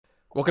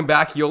Welcome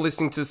back. You're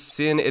listening to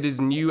Sin. It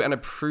is new and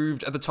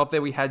approved. At the top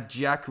there, we had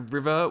Jack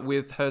River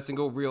with her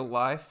single Real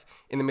Life.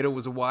 In the middle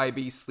was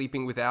YB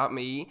Sleeping Without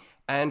Me.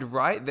 And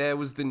right there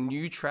was the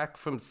new track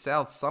from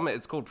South Summit.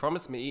 It's called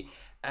Promise Me.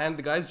 And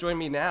the guys join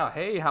me now.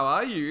 Hey, how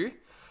are you?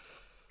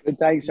 Good,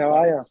 thanks. How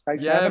are you?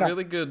 Thanks for Yeah, having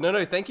really us. good.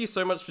 No, thank you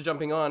so much for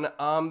jumping on.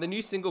 The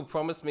new single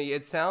Promise Me.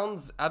 It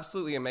sounds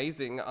absolutely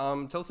amazing.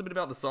 Tell us a bit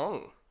about the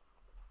song.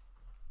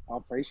 I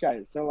appreciate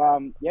it.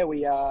 So, yeah,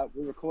 we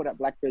record at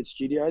Blackbird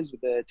Studios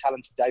with the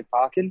talented Dave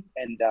Parkin,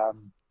 and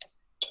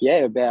yeah,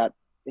 about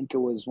I think it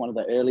was one of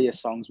the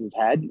earliest songs we've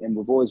had, and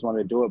we've always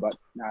wanted to do it, but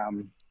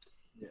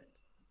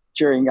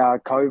during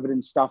COVID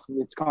and stuff,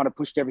 it's kind of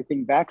pushed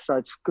everything back. So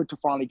it's good to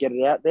finally get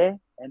it out there,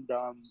 and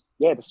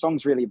yeah, the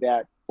song's really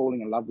about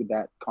falling in love with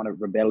that kind of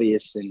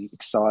rebellious and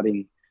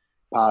exciting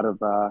part of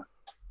a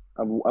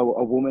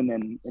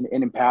woman and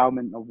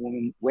empowerment of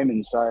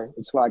women. So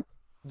it's like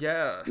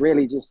Yeah.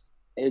 really just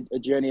a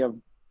journey of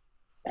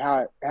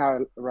how a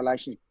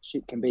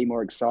relationship can be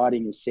more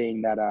exciting is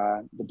seeing that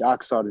the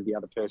dark side of the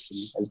other person,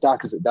 as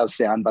dark as it does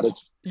sound, but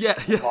it's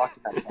Yeah, yeah.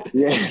 liking that side.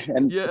 Yeah,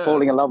 and Yeah.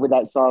 falling in love with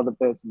that side of the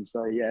person.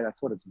 So yeah,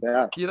 that's what it's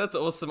about. Yeah, that's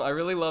awesome. I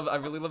really love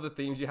the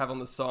themes you have on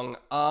the song.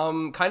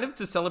 Kind of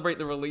to celebrate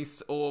the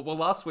release, or well,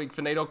 last week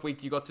for NAIDOC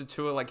week, you got to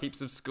tour like heaps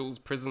of schools,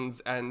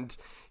 prisons, and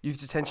youth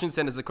detention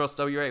centers across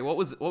WA. What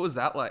was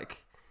that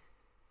like?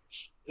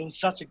 It was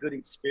such a good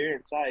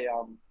experience, eh?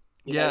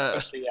 Yeah,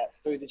 Especially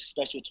through this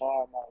special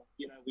time.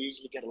 We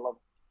usually get a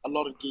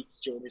lot of gigs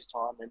during this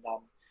time, and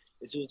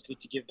it's always good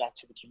to give back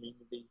to the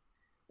community.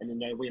 And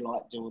we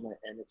like doing it,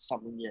 and it's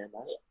something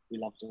we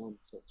love doing.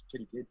 So it's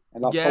pretty good.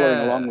 And like following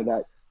along yeah, with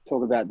that,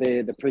 talk about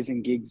the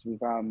prison gigs.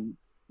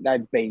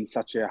 They've been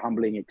such a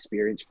humbling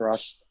experience for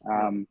us.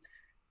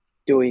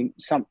 Doing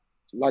some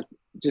like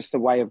just a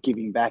way of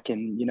giving back,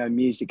 and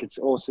music. It's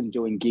awesome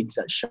doing gigs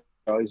at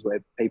shows where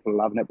people are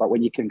loving it, but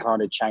when you can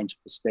kind of change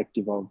the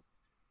perspective of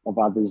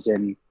others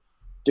and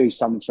do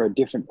something for a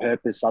different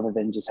purpose other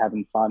than just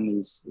having fun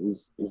is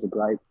a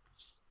great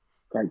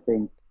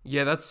thing.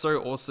 yeah. That's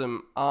so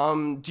awesome.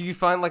 Do you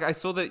find like I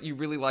saw that you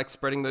really like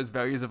spreading those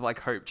values of like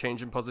hope,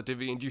 change, and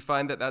positivity, and do you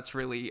find that that's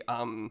really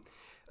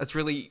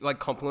like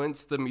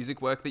complements the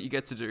music work that you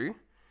get to do?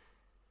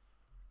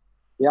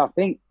 Yeah, I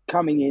think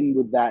coming in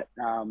with that,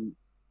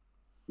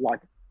 like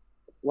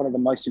one of the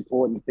most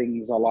important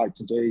things I like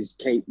to do is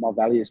keep my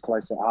values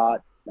close at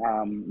heart,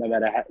 no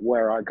matter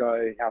where I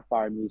go, how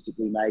far in music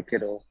we make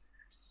it, or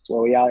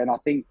where we are. And I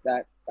think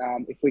that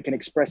if we can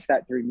express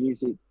that through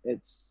music,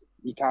 it's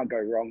you can't go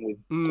wrong with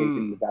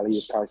keeping Mm. the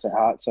values close at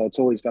heart. So it's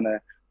always going to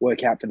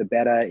work out for the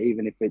better,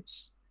 even if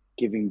it's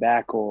giving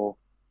back or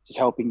just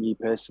helping you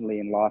personally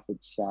in life.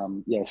 It's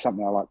yeah,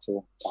 something I like to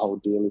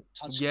hold dearly.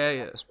 Touching Yeah, on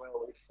that yeah. as well,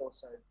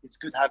 it's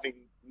good having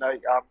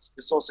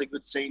it's also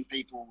good seeing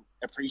people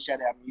appreciate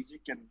our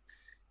music, and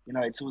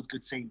it's always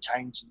good seeing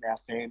change in our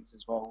fans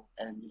as well.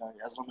 And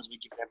as long as we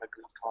give them a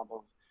good kind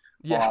of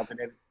Yeah. vibe,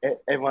 and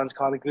everyone's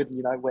kind of good,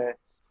 we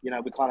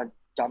kind of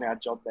done our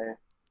job there.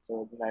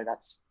 So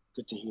that's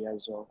good to hear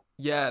as well.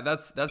 Yeah,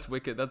 that's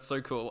wicked. That's so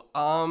cool.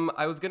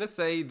 I was gonna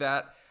say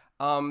that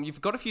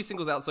you've got a few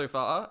singles out so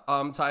far.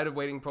 Tired of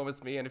Waiting,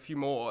 Promise Me, and a few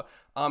more.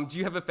 Do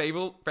you have a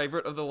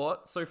favorite of the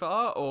lot so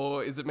far,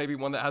 or is it maybe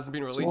one that hasn't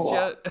been released Oh,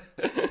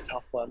 yet?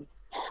 Tough one.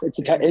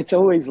 it's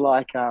always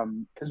like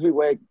because we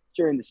work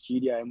during the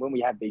studio, and when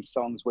we have these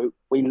songs, we're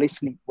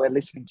listening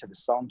to the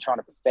song, trying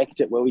to perfect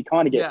it. Where we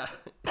kind of get, Yeah,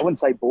 I wouldn't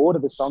say bored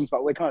of the songs,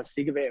 but we're kind of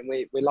sick of it, and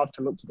we love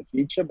to look to the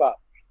future. But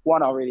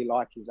one I really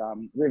like is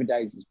River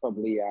Days is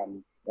probably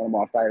one of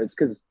my favorites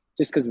because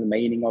of the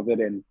meaning of it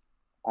and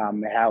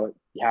how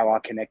I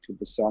connect with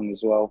the song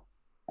as well.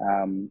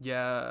 Um,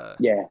 yeah,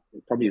 yeah,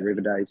 probably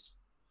River Days.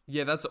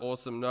 yeah. That's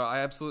awesome. No, I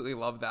absolutely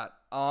love that.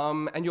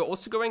 And you're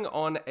also going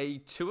on a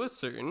tour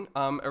soon.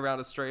 Around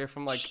Australia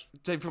from like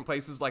different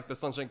places like the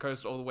Sunshine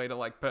Coast all the way to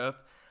like Perth.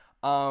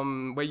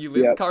 Where you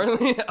live Yeah,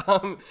 currently.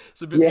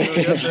 It's a bit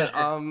familiar, yeah.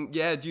 but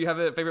yeah. Do you have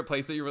a favorite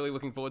place that you're really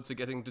looking forward to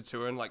getting to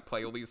tour and like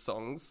play all these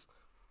songs?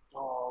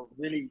 Oh,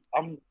 really?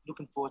 I'm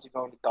looking forward to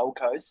going to Gold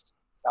Coast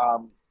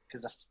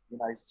because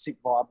that's sick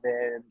vibe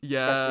there, and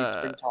especially Yeah.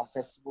 springtime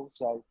festival.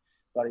 So,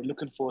 but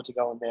looking forward to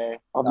going there.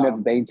 I've never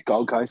been to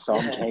Gold Coast, so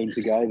I'm keen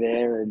to go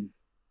there. And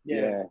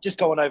Yeah, yeah, just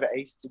going over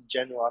east in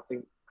general. I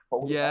think for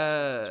all the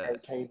festivals, just Yeah. very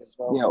keen as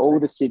well. yeah, all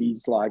the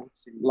cities like All the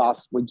cities,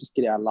 last we just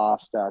did our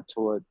last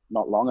tour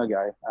not long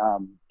ago,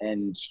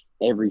 and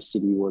every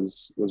city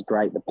was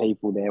great. The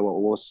people there were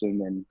awesome,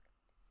 and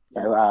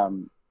they, yes.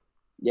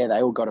 yeah,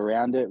 they all got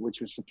around it,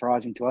 which was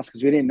surprising to us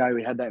because we didn't know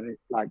we had that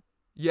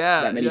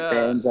Yeah, many yeah.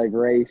 fans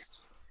over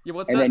east. Yeah,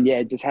 And then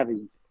yeah, just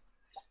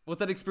what's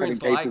that having experience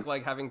people.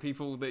 like having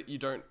people that you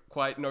don't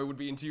quite know would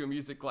be into your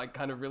music like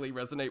kind of really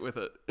resonate with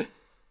it?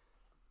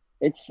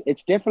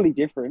 It's definitely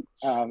different.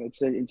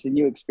 It's a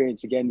new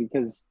experience again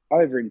because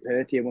over in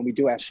Perth here, when we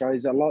do our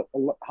shows,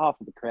 half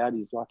of the crowd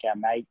is like our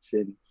mates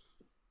and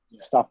Yeah,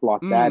 stuff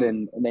like that,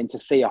 Mm. and then to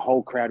see a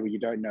whole crowd where you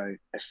don't know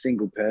a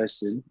single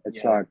person,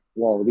 it's yeah, like,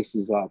 whoa, this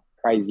is like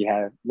crazy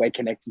how we're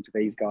connecting to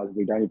these guys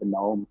we don't even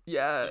know them.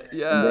 Yeah,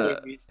 yeah. And It's then yeah.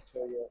 good music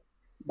too. Yeah,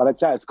 but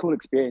it's a cool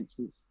experience.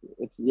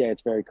 It's yeah,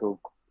 it's very cool.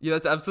 Yeah,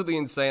 that's absolutely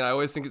insane. I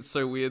always think it's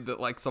so weird that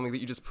like something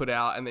that you just put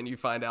out and then you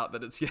find out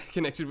that it's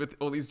connected with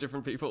all these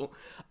different people.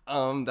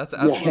 That's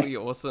absolutely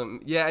awesome.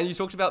 Yeah, and you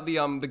talked about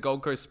the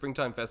Gold Coast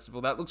Springtime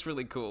Festival. That looks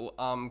really cool.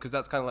 Because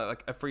that's kind of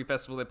like a free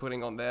festival they're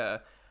putting on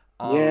there.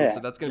 So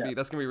that's gonna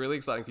be really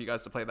exciting for you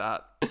guys to play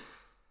that.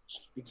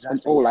 Exactly.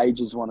 And all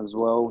ages one as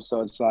well.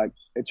 So it's like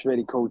it's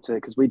really cool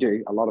because we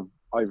do a lot of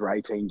over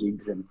 18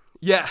 gigs, and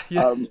Yeah.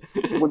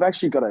 we've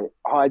actually got a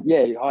high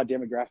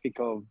demographic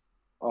of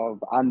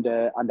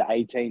under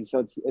 18.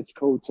 So it's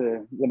cool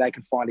to when they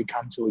can finally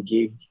come to a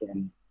gig,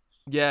 and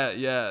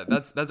Yeah.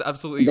 That's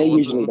absolutely they're awesome.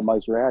 usually the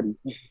most rowdy.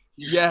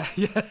 Yeah.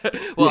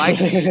 Well,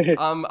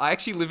 I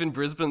actually live in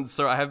Brisbane,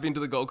 so I have been to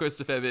the Gold Coast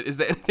a fair bit. Is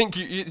there anything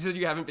you said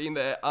you haven't been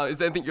there? Is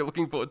there anything you're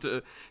looking forward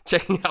to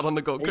checking out on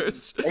the Gold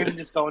Coast? Even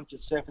just going to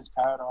Surfers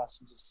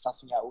Paradise and just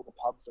sussing out all the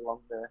pubs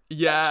along there.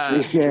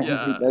 Yeah.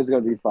 That's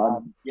gonna be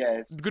fun.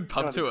 It's Good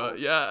pub tour. cool.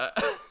 Yeah.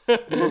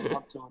 Little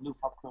pub tour, little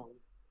pub crawl.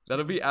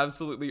 That'll be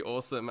absolutely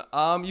awesome.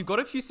 You've got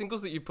a few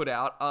singles that you put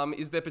out.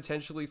 Is there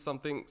potentially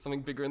something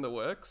bigger in the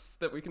works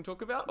that we can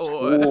talk about?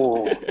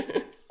 Or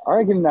I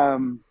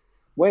reckon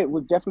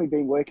we've definitely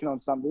been working on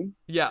something.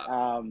 Yeah.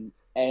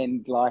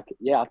 And like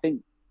I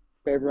think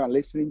for everyone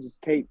listening,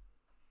 just keep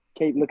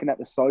looking at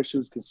the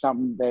socials because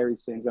something very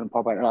soon is going to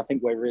pop out, and I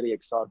think we're really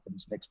excited for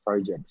this next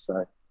project.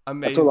 So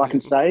Amazing. that's all I can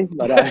say.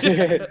 But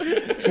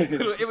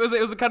it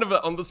was a kind of an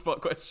on the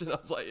spot question. I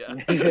was like, yeah.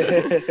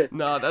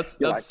 No, that's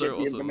so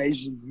awesome.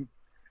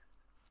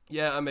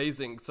 Yeah,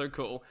 amazing. So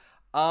cool.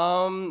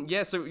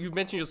 So you've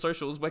mentioned your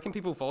socials. Where can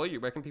people follow you?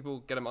 Where can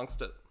people get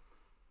amongst it?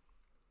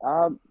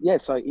 So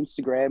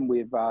Instagram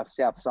with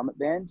South Summit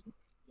Band,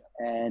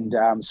 and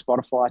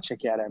Spotify.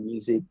 Check out our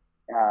music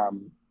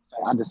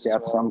under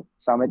South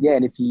Summit. Yeah,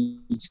 and if you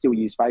still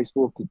use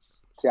Facebook,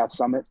 it's South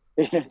Summit.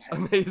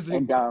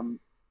 Amazing. And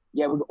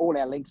all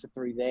our links are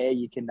through there.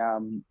 You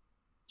can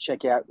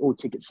check out all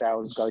ticket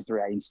sales go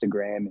through our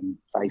Instagram and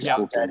Facebook. Yeah,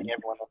 updating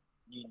everyone on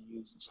new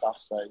news and stuff.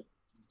 So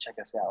check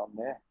us out on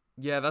there.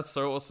 Yeah, that's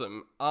so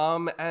awesome.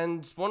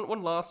 And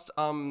one last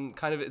kind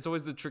of, it's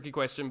always the tricky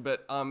question,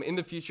 but in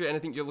the future,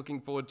 anything you're looking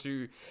forward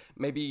to,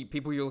 maybe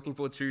people you're looking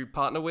forward to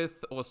partner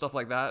with or stuff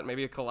like that,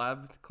 maybe a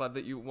collab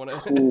that you want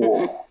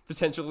to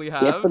potentially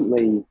have.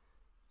 Definitely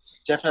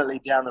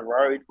down the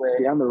road.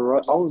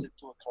 I'll do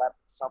a collab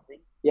with something.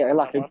 Yeah,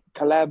 like a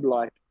collab,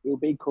 like it would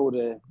be cool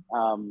to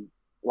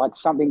like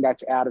something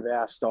that's out of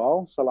our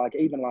style. So like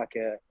even like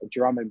a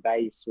drum and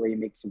bass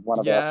remix of one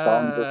of our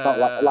songs or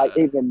something like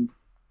even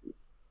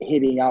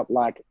hitting up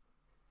like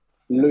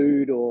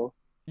Lude or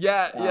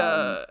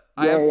Lude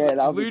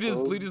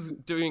is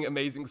doing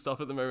amazing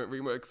stuff at the moment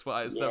remix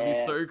wise. That'd be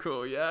so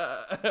cool.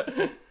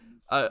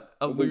 A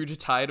Lude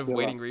Tired of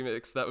Waiting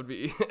remix, that would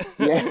be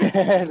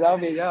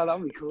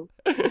that'd be cool.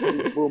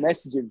 We'll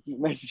message him.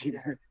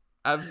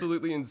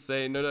 Absolutely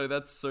insane. No,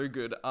 that's so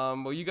good.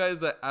 Well, you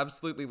guys are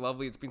absolutely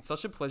lovely. It's been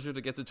such a pleasure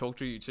to get to talk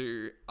to you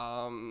too.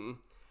 And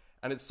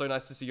it's so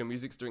nice to see your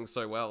music's doing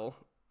so well.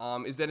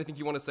 Is there anything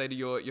you want to say to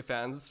your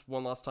fans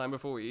one last time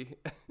before we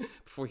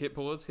hit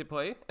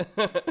play?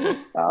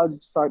 I'll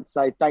just like to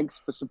say thanks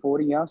for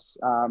supporting us.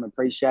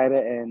 Appreciate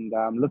it, and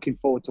looking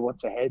forward to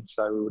what's ahead.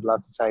 So we would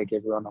love to take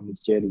everyone on this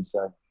journey.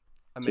 So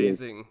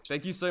amazing. Cheers.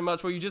 Thank you so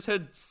much. Well, you just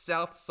heard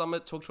South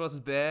Summit talk to us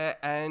there,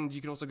 and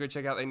you can also go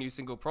check out their new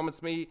single,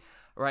 Promise Me.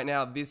 Right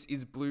now, this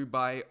is Blue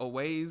by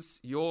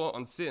Always. You're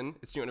on SYN.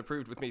 It's new and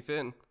approved with me,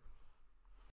 Finn.